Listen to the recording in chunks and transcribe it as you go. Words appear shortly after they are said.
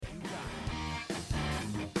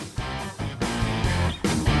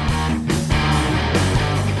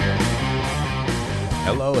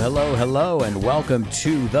Hello, hello, hello, and welcome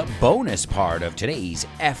to the bonus part of today's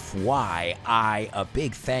FYI. A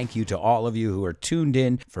big thank you to all of you who are tuned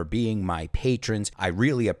in for being my patrons. I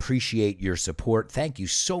really appreciate your support. Thank you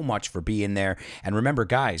so much for being there. And remember,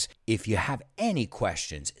 guys, if you have any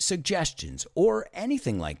questions, suggestions, or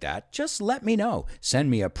anything like that, just let me know.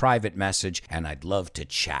 Send me a private message, and I'd love to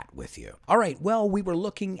chat with you. All right, well, we were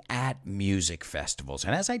looking at music festivals.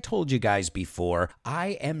 And as I told you guys before,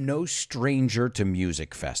 I am no stranger to music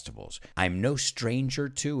festivals. I'm no stranger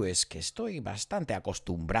to, es que estoy bastante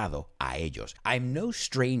acostumbrado a ellos. I'm no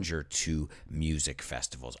stranger to music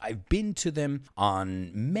festivals. I've been to them on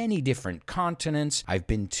many different continents. I've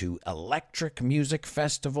been to electric music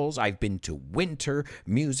festivals. I've been to winter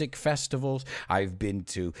music festivals. I've been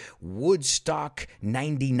to Woodstock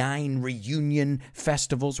 99 reunion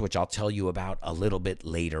festivals, which I'll tell you about a little bit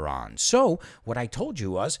later on. So what I told you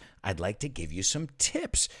was I'd like to give you some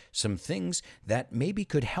tips, some things that maybe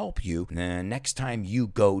could help you next time you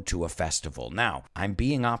go to a festival. Now, I'm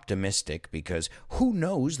being optimistic because who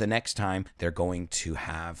knows the next time they're going to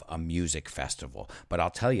have a music festival. But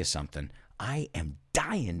I'll tell you something. I am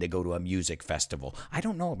dying to go to a music festival. I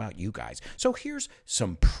don't know about you guys. So here's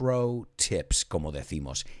some pro tips, como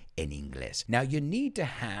decimos en inglés. Now, you need to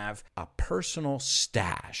have a personal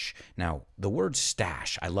stash. Now, the word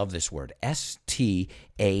stash, I love this word, S-T-A-S-H.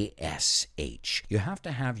 You have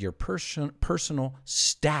to have your personal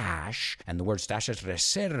stash, and the word stash is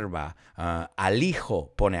reserva. Alijo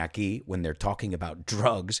pone aquí when they're talking about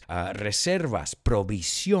drugs. Reservas,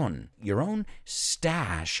 provisión, your own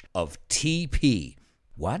stash of TP.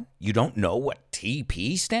 What? You don't know what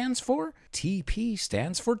TP stands for? TP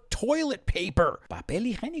stands for toilet paper.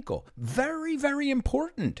 Papel higiénico. Very, very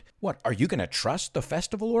important. What, are you going to trust the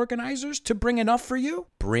festival organizers to bring enough for you?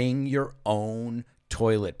 Bring your own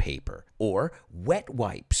toilet paper or wet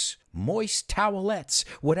wipes, moist towelettes,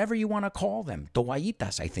 whatever you want to call them.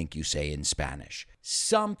 Toallitas, I think you say in Spanish.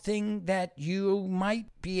 Something that you might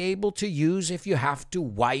be able to use if you have to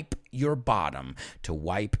wipe your bottom. To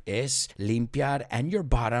wipe es limpiar, and your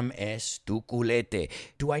bottom es tu culete.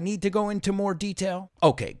 Do I need to go into more detail?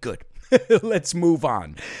 Okay, good. Let's move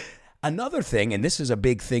on. Another thing, and this is a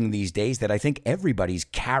big thing these days that I think everybody's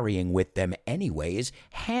carrying with them anyway, is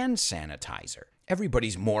hand sanitizer.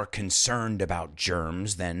 Everybody's more concerned about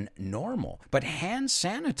germs than normal. But hand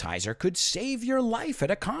sanitizer could save your life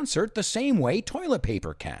at a concert the same way toilet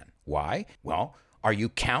paper can. Why? Well, are you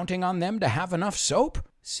counting on them to have enough soap?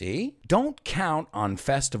 See? Don't count on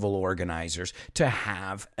festival organizers to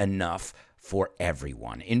have enough for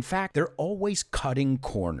everyone. In fact, they're always cutting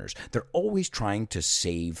corners. They're always trying to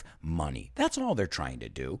save money. That's all they're trying to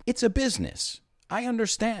do. It's a business. I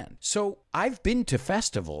understand. So I've been to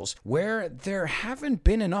festivals where there haven't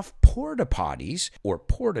been enough porta potties or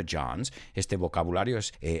porta johns. Este vocabulario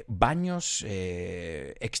es baños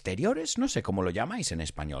exteriores. No sé cómo lo llamáis en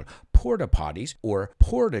español. Porta potties or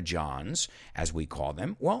porta johns, as we call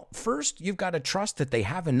them. Well, first you've got to trust that they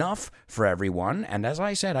have enough for everyone. And as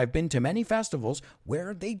I said, I've been to many festivals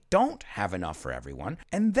where they don't have enough for everyone.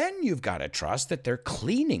 And then you've got to trust that they're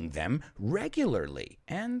cleaning them regularly.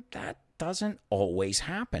 And that doesn't always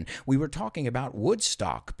happen. We were talking about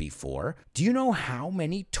Woodstock before. Do you know how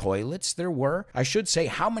many toilets there were? I should say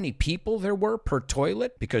how many people there were per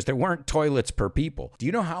toilet, because there weren't toilets per people. Do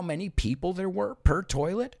you know how many people there were per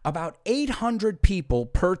toilet? About 800 people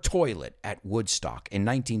per toilet at Woodstock in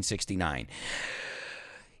 1969.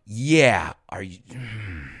 Yeah, I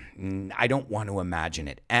don't want to imagine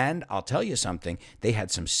it. And I'll tell you something, they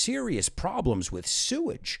had some serious problems with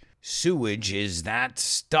sewage. Sewage is that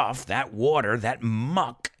stuff, that water, that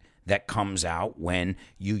muck that comes out when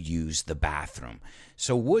you use the bathroom.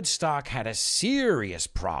 So Woodstock had a serious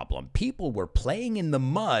problem. People were playing in the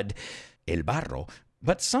mud, el barro,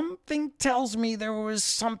 but something tells me there was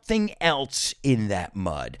something else in that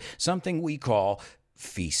mud, something we call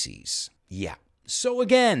feces. Yeah. So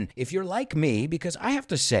again, if you're like me, because I have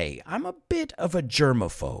to say, I'm a bit of a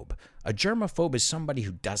germaphobe. A germaphobe is somebody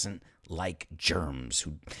who doesn't like germs,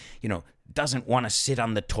 who, doesn't want to sit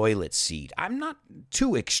on the toilet seat. I'm not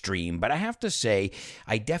too extreme, but I have to say,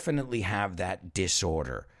 I definitely have that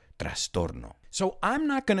disorder, trastorno. So I'm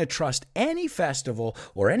not going to trust any festival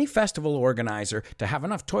or any festival organizer to have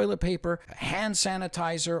enough toilet paper, hand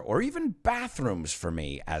sanitizer, or even bathrooms for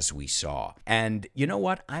me, as we saw. And you know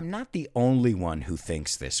what? I'm not the only one who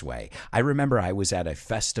thinks this way. I remember I was at a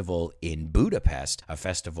festival in Budapest, a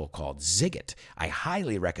festival called Ziget. I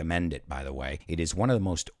highly recommend it, by the way. It is one of the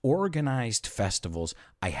most organized festivals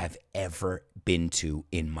I have ever been to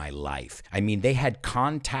in my life. I mean, they had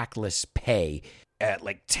contactless pay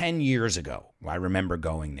like 10 years ago. I remember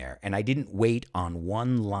going there, and I didn't wait on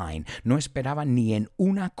one line. No esperaba ni en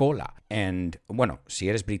una cola. And, bueno, si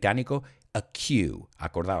eres británico, a queue.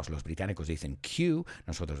 Acordaos, los británicos dicen queue,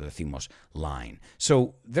 nosotros decimos line.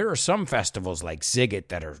 So there are some festivals like Ziget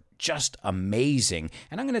that are just amazing,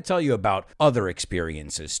 and I'm going to tell you about other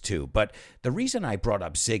experiences too. But the reason I brought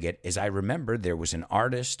up Ziget is I remember there was an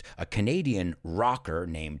artist, a Canadian rocker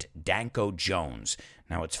named Danko Jones.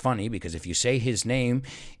 Now it's funny because if you say his name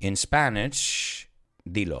in Spanish,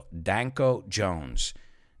 dilo, Danko Jones.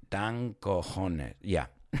 Danko Jones, yeah.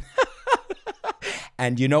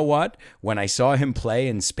 And you know what? When I saw him play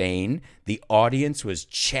in Spain, the audience was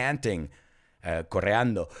chanting,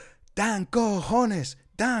 coreando, Dan cojones,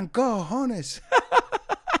 Dan cojones.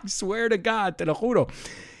 I swear to God, te lo juro.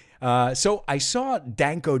 So I saw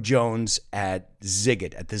Danko Jones at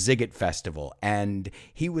Ziget, at the Ziget Festival, and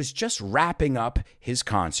he was just wrapping up his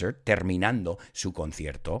concert, terminando su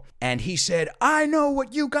concierto, and he said, I know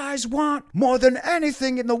what you guys want more than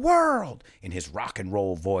anything in the world, in his rock and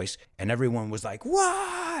roll voice, and everyone was like,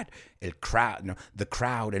 what? The crowd,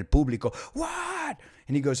 el público, what?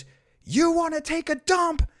 And he goes, you want to take a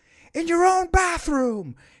dump in your own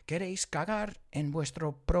bathroom? ¿Queréis cagar en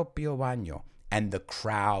vuestro propio baño? And the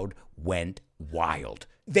crowd went wild.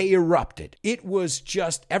 They erupted. It was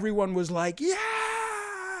just, everyone was like,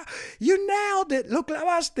 yeah, you nailed it, lo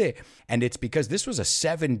clavaste. And it's because this was a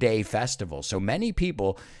 7-day festival, so many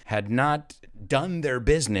people had not done their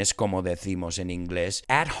business, como decimos en inglés,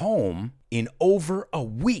 at home in over a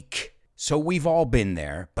week. So we've all been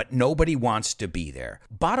there, but nobody wants to be there.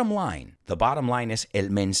 The bottom line is el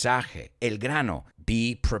mensaje, el grano.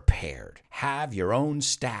 Be prepared. Have your own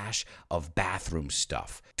stash of bathroom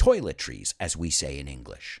stuff. Toiletries, as we say in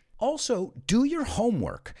English. Also, do your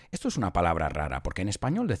homework. Esto es una palabra rara, porque en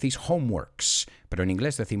español decís homeworks, pero en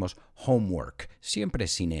inglés decimos homework, siempre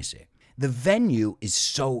sin ese. The venue is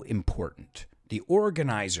so important. The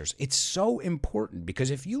organizers, it's so important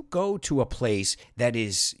because if you go to a place that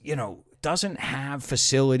is, doesn't have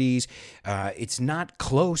facilities, it's not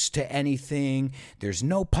close to anything, there's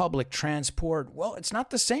no public transport, well, it's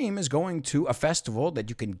not the same as going to a festival that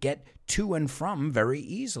you can get to and from very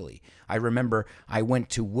easily. I remember I went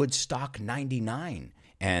to Woodstock 99,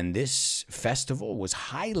 and this festival was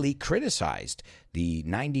highly criticized, the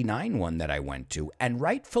 99 one that I went to, and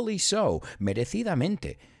rightfully so,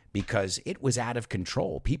 merecidamente, because it was out of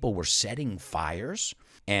control. People were setting fires,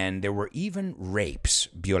 and there were even rapes,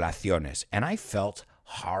 violaciones, and I felt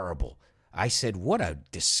horrible. I said, what a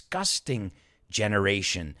disgusting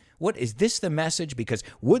generation. What is this the message? Because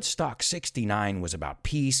Woodstock 69 was about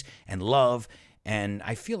peace and love, and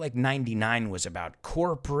I feel like 99 was about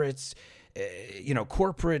corporate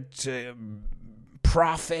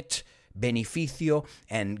profit, beneficio,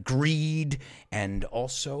 and greed, and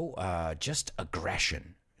also just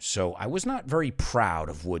aggression. So I was not very proud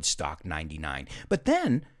of Woodstock 99. But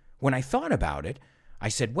then, when I thought about it, I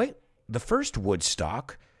said, wait, the first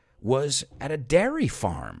Woodstock was at a dairy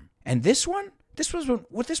farm. And this one? This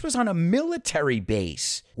was on a military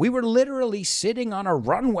base. We were literally sitting on a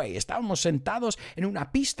runway. Estábamos sentados en una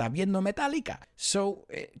pista viendo Metallica. So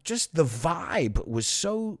just the vibe was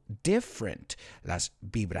so different. Las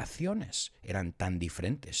vibraciones eran tan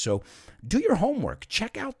diferentes. So do your homework.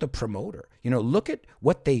 Check out the promoter. Look at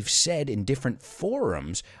what they've said in different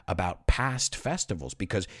forums about past festivals,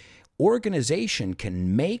 because organization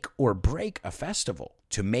can make or break a festival.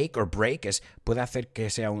 To make or break puede hacer que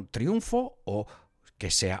sea un triunfo o que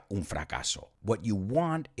sea un fracaso. What you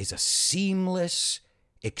want is a seamless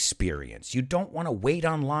experience. You don't want to wait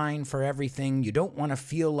online for everything. You don't want to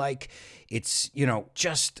feel like it's, you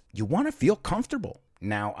want to feel comfortable.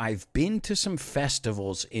 Now, I've been to some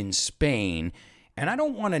festivals in Spain, and I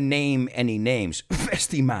don't want to name any names.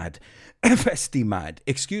 Festimad,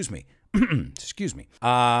 excuse me. Excuse me.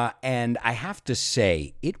 And I have to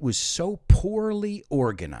say, it was so poorly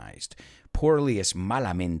organized. Poorly es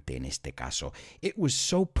malamente en este caso. It was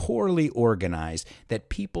so poorly organized that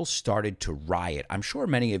people started to riot. I'm sure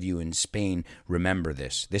many of you in Spain remember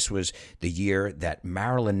this. This was the year that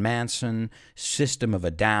Marilyn Manson, System of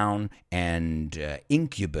a Down, and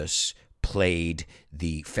Incubus played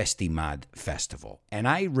the Festimad Festival. And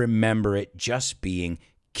I remember it just being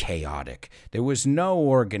chaotic. There was no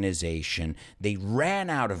organization. They ran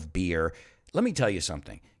out of beer. Let me tell you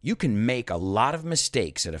something. You can make a lot of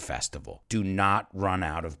mistakes at a festival. Do not run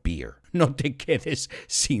out of beer. No te quedes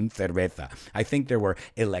sin cerveza. I think there were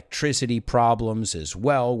electricity problems as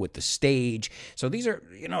well with the stage. So these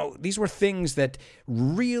were things that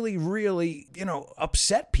really, really,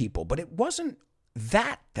 upset people. But it wasn't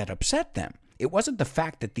that upset them. It wasn't the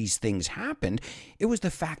fact that these things happened. It was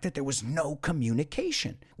the fact that there was no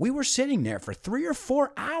communication. We were sitting there for 3 or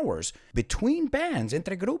 4 hours between bands,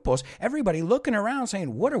 entre grupos, everybody looking around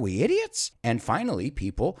saying, what are we, idiots? And finally,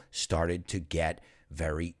 people started to get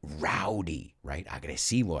very rowdy, right?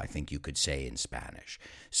 Agresivo, I think you could say in Spanish.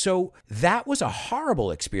 So that was a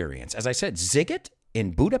horrible experience. As I said, Ziget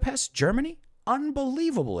in Budapest, Germany,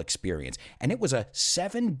 unbelievable experience. And it was a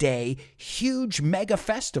 7-day huge mega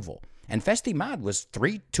festival. And Festimad was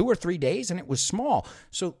 2 or 3 days, and it was small.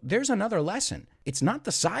 So there's another lesson. It's not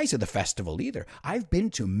the size of the festival either. I've been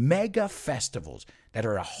to mega festivals that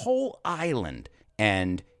are a whole island,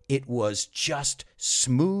 and it was just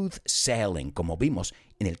smooth sailing, como vimos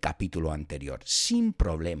en el capítulo anterior. Sin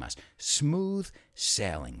problemas. Smooth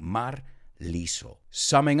sailing. Mar liso.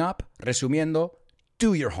 Summing up, resumiendo,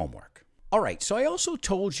 do your homework. All right, so I also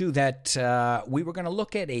told you that we were going to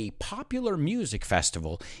look at a popular music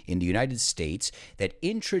festival in the United States that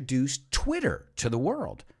introduced Twitter to the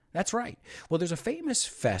world. That's right. Well, there's a famous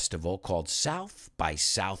festival called South by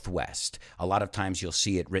Southwest. A lot of times you'll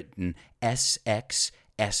see it written SXSW,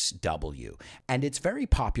 and it's very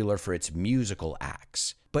popular for its musical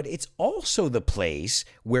acts. But it's also the place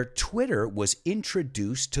where Twitter was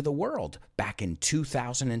introduced to the world back in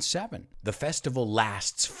 2007. The festival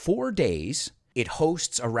lasts 4 days. It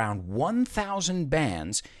hosts around 1,000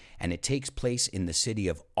 bands, and it takes place in the city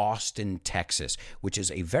of Austin, Texas, which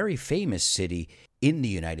is a very famous city in the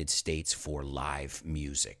United States for live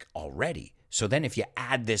music already. So then if you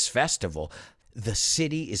add this festival, the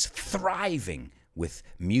city is thriving with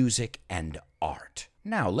music and art.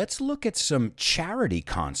 Now, let's look at some charity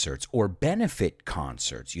concerts or benefit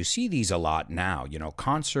concerts. You see these a lot now,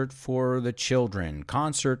 concert for the children,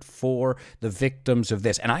 concert for the victims of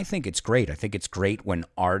this. And I think it's great. I think it's great when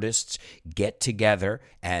artists get together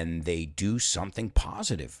and they do something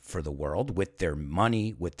positive for the world with their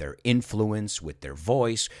money, with their influence, with their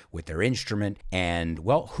voice, with their instrument. And,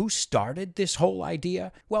 well, who started this whole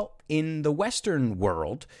idea? Well, in the Western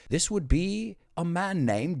world, this would be a man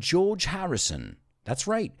named George Harrison. That's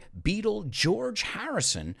right. Beatle George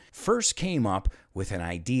Harrison first came up with an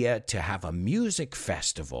idea to have a music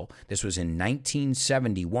festival. This was in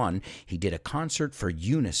 1971. He did a concert for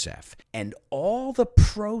UNICEF. And all the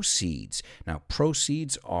proceeds, now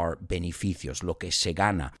proceeds are beneficios, lo que se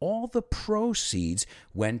gana. All the proceeds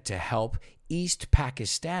went to help East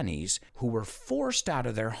Pakistanis who were forced out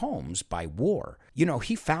of their homes by war.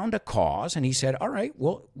 He found a cause and he said, all right,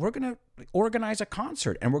 well, we're going to organize a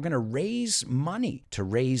concert and we're going to raise money. To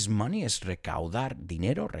raise money is recaudar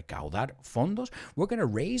dinero, recaudar fondos. We're going to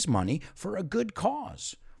raise money for a good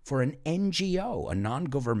cause, for an NGO, a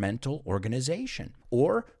non-governmental organization,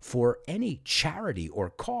 or for any charity or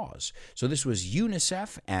cause. So this was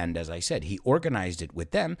UNICEF, and as I said, he organized it with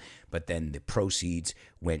them, but then the proceeds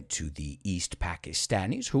went to the East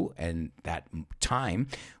Pakistanis, who at that time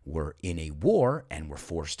were in a war and were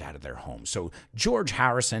forced out of their homes. So George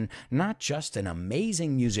Harrison, not just an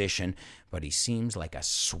amazing musician, but he seems like a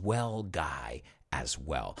swell guy as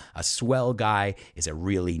well. A swell guy is a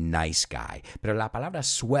really nice guy. Pero la palabra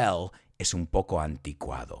swell es un poco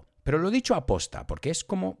anticuado. Pero lo dicho aposta, porque es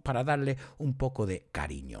como para darle un poco de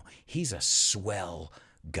cariño. He's a swell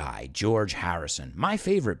guy, George Harrison, my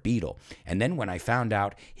favorite Beatle. And then when I found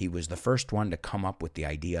out he was the first one to come up with the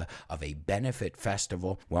idea of a benefit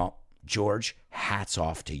festival, well, George, hats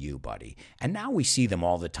off to you, buddy. And now we see them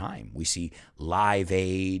all the time. We see Live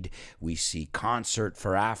Aid, we see Concert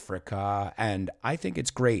for Africa, and I think it's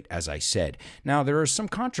great, as I said. Now, there is some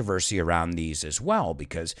controversy around these as well,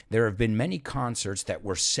 because there have been many concerts that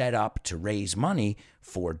were set up to raise money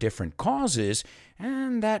for different causes,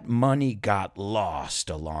 and that money got lost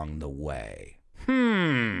along the way.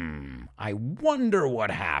 I wonder what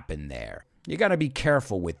happened there. You got to be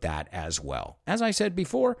careful with that as well. As I said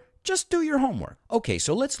before, just do your homework. Okay,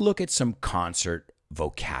 so let's look at some concert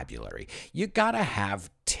vocabulary. You gotta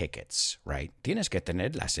have tickets, right? Tienes que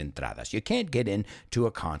tener las entradas. You can't get into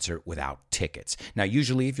a concert without tickets. Now,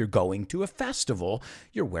 usually if you're going to a festival,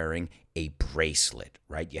 you're wearing a bracelet,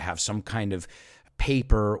 right? You have some kind of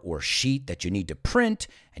paper or sheet that you need to print,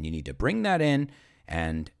 and you need to bring that in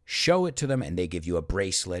and show it to them, and they give you a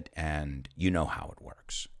bracelet, and you know how it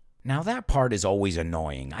works. Now, that part is always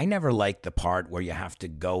annoying. I never liked the part where you have to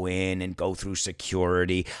go in and go through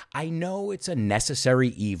security. I know it's a necessary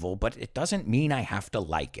evil, but it doesn't mean I have to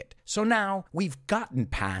like it. So now we've gotten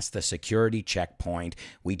past the security checkpoint.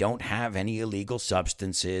 We don't have any illegal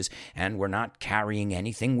substances, and we're not carrying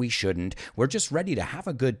anything we shouldn't. We're just ready to have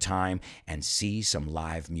a good time and see some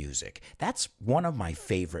live music. That's one of my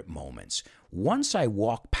favorite moments. Once I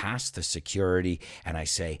walk past the security and I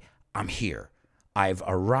say, I'm here. I've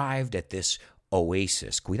arrived at this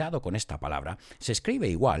oasis. Cuidado con esta palabra. Se escribe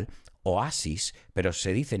igual, oasis, pero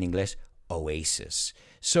se dice en inglés oasis.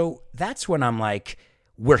 So that's when I'm like,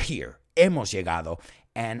 we're here. Hemos llegado.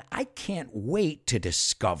 And I can't wait to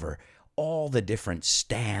discover all the different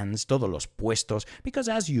stands, todos los puestos, because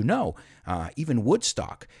as you know, even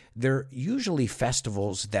Woodstock, they're usually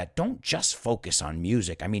festivals that don't just focus on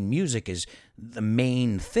music. I mean, music is the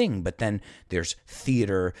main thing, but then there's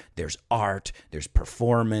theater, there's art, there's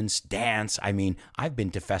performance, dance. I mean, I've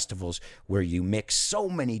been to festivals where you mix so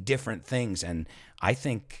many different things, and I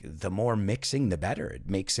think the more mixing, the better. It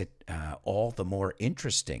makes it all the more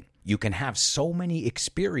interesting. You can have so many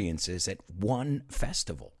experiences at one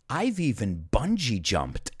festival. I've even bungee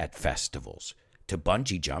jumped at festivals. To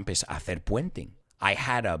bungee jump is hacer puenting. I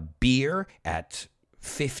had a beer at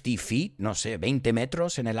 50 feet, no sé, 20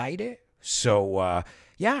 metros en el aire. So,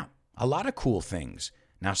 yeah, a lot of cool things.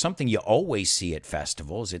 Now, something you always see at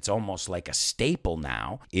festivals, it's almost like a staple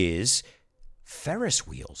now, is Ferris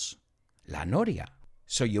wheels. La Noria.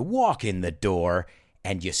 So you walk in the door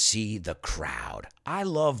and you see the crowd. I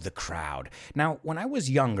love the crowd. Now, when I was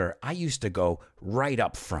younger, I used to go right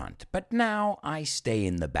up front, but now I stay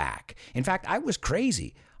in the back. In fact, I was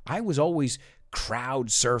crazy. I was always crowd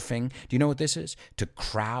surfing. Do you know what this is? To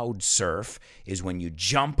crowd surf is when you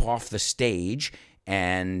jump off the stage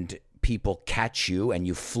and people catch you and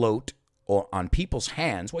you float or on people's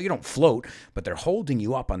hands. Well, you don't float, but they're holding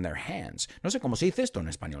you up on their hands. No sé cómo se dice esto en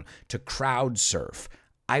español. To crowd surf.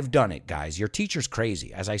 I've done it, guys. Your teacher's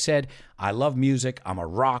crazy. As I said, I love music. I'm a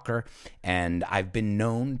rocker, and I've been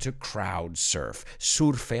known to crowd surf.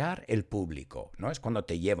 Surfear el público. No es cuando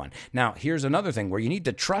te llevan. Now, here's another thing where you need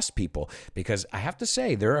to trust people, because I have to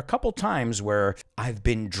say there are a couple times where I've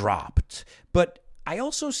been dropped. But I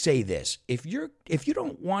also say this, if you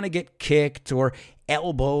don't want to get kicked or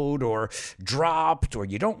elbowed or dropped, or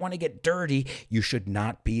you don't want to get dirty, you should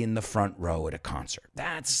not be in the front row at a concert.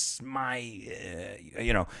 That's my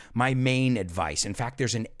main advice. In fact,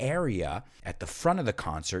 there's an area at the front of the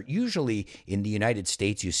concert. Usually in the United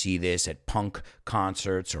States, you see this at punk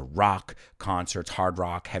concerts or rock concerts, hard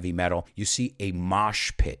rock, heavy metal. You see a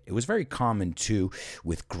mosh pit. It was very common too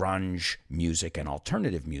with grunge music and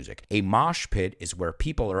alternative music. A mosh pit is where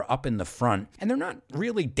people are up in the front and they're not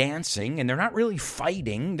really dancing and they're not really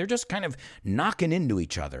fighting. They're just kind of knocking into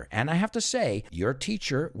each other. And I have to say, your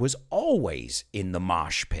teacher was always in the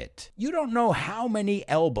mosh pit. You don't know how many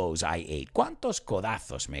elbows I ate. ¿Cuántos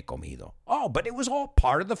codazos me he comido? Oh, but it was all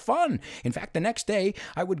part of the fun. In fact, the next day,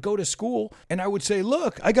 I would go to school and I would say,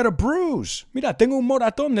 look, I got a bruise. Mira, tengo un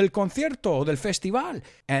moratón del concierto, del festival.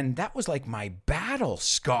 And that was like my battle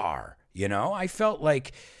scar. You know, I felt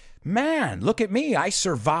like, man, look at me. I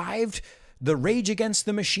survived the Rage Against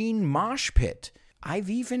the Machine mosh pit.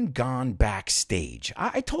 I've even gone backstage.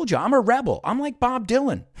 I told you, I'm a rebel. I'm like Bob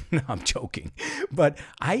Dylan. No, I'm joking. But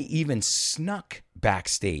I even snuck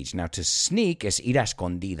backstage. Now, to sneak is ir a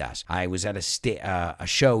escondidas. I was at a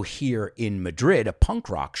show here in Madrid, a punk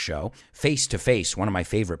rock show, Face to Face, one of my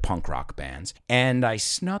favorite punk rock bands, and I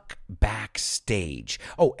snuck backstage.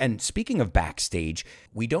 Oh, and speaking of backstage,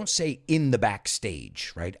 we don't say in the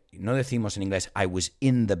backstage, right? No decimos en inglés, I was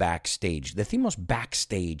in the backstage. Decimos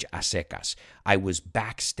backstage a secas. I was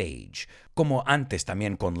backstage. Como antes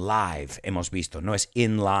también con live hemos visto. No es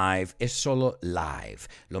in live, es solo live.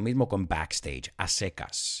 Lo mismo con backstage, a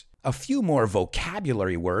secas. A few more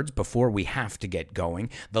vocabulary words before we have to get going.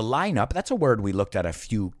 The lineup, that's a word we looked at a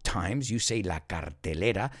few times. You say la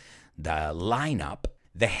cartelera, the lineup.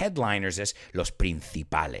 The headliners is los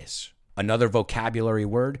principales. Another vocabulary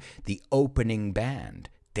word, the opening band,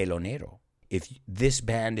 telonero. If this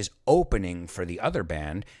band is opening for the other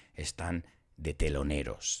band, están de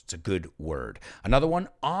teloneros. It's a good word. Another one,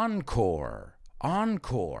 encore.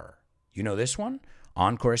 Encore. You know this one?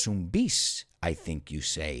 Encore es un bis, I think you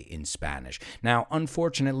say in Spanish. Now,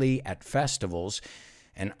 unfortunately, at festivals,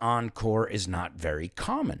 an encore is not very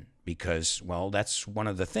common because, well, that's one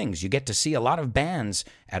of the things. You get to see a lot of bands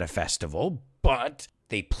at a festival, but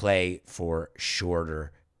they play for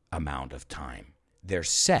shorter amount of time. Their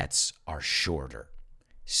sets are shorter.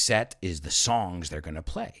 Set is the songs they're going to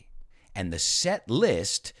play. And the set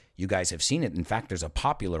list, you guys have seen it. In fact, there's a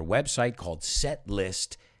popular website called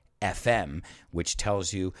Setlist FM, which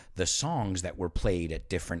tells you the songs that were played at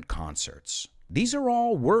different concerts. These are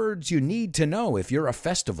all words you need to know if you're a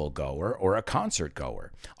festival goer or a concert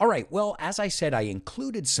goer. All right, well, as I said, I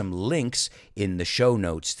included some links in the show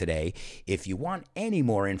notes today. If you want any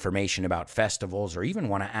more information about festivals or even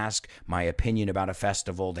want to ask my opinion about a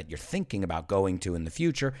festival that you're thinking about going to in the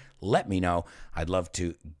future, let me know. I'd love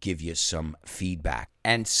to give you some feedback.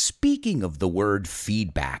 And speaking of the word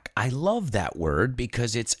feedback, I love that word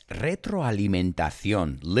because it's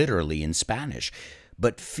retroalimentación, literally in Spanish.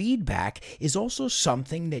 But feedback is also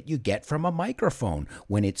something that you get from a microphone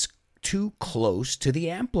when it's too close to the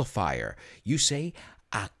amplifier. You say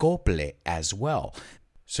acople as well.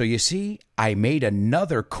 So you see, I made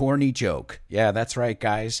another corny joke. Yeah, that's right,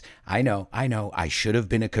 guys. I know, I should have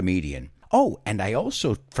been a comedian. Oh, and I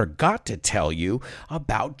also forgot to tell you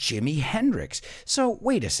about Jimi Hendrix. So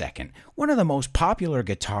wait a second. One of the most popular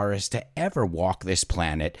guitarists to ever walk this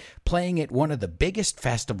planet, playing at one of the biggest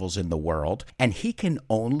festivals in the world, and he can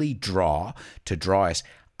only draw us,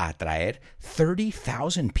 atraer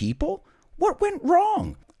 30,000 people? What went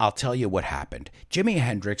wrong? I'll tell you what happened. Jimi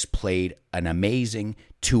Hendrix played an amazing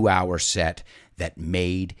 2-hour set that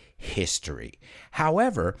made history.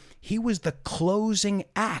 However, he was the closing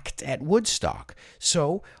act at Woodstock.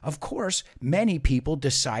 So, of course, many people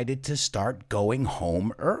decided to start going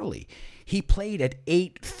home early. He played at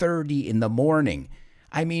 8:30 in the morning.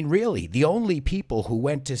 I mean, really, the only people who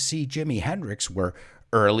went to see Jimi Hendrix were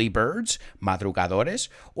early birds, madrugadores,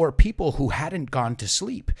 or people who hadn't gone to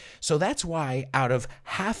sleep. So that's why out of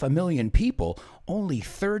 500,000 people, only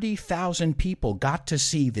 30,000 people got to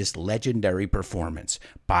see this legendary performance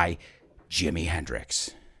by Jimi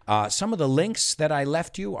Hendrix. Some of the links that I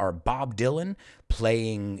left you are Bob Dylan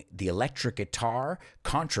playing the electric guitar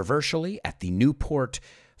controversially at the Newport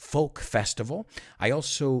Folk Festival. I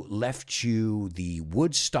also left you the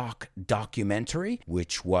Woodstock documentary,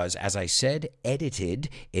 which was, as I said,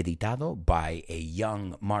 editado by a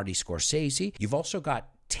young Marty Scorsese. You've also got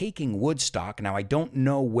Taking Woodstock. Now, I don't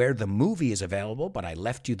know where the movie is available, but I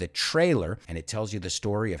left you the trailer, and it tells you the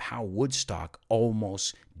story of how Woodstock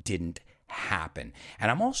almost didn't happen. And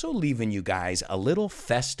I'm also leaving you guys a little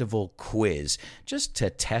festival quiz just to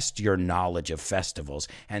test your knowledge of festivals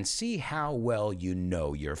and see how well you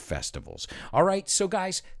know your festivals. All right, so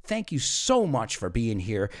guys, thank you so much for being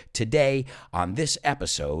here today on this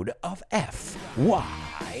episode of FYI.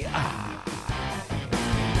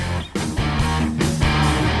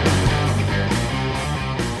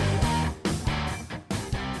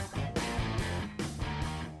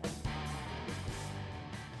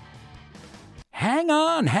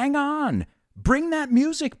 Hang on. Bring that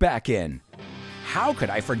music back in. How could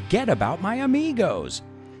I forget about my amigos?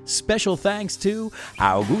 Special thanks to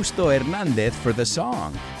Augusto Hernandez for the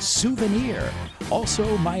song, Souvenir.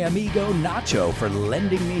 Also, my amigo Nacho for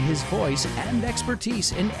lending me his voice and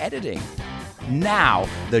expertise in editing. Now,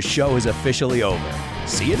 the show is officially over.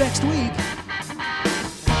 See you next week.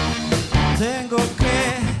 Tengo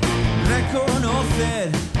que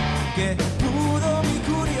reconocer que pudo mi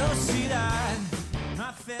curiosidad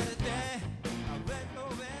hacerte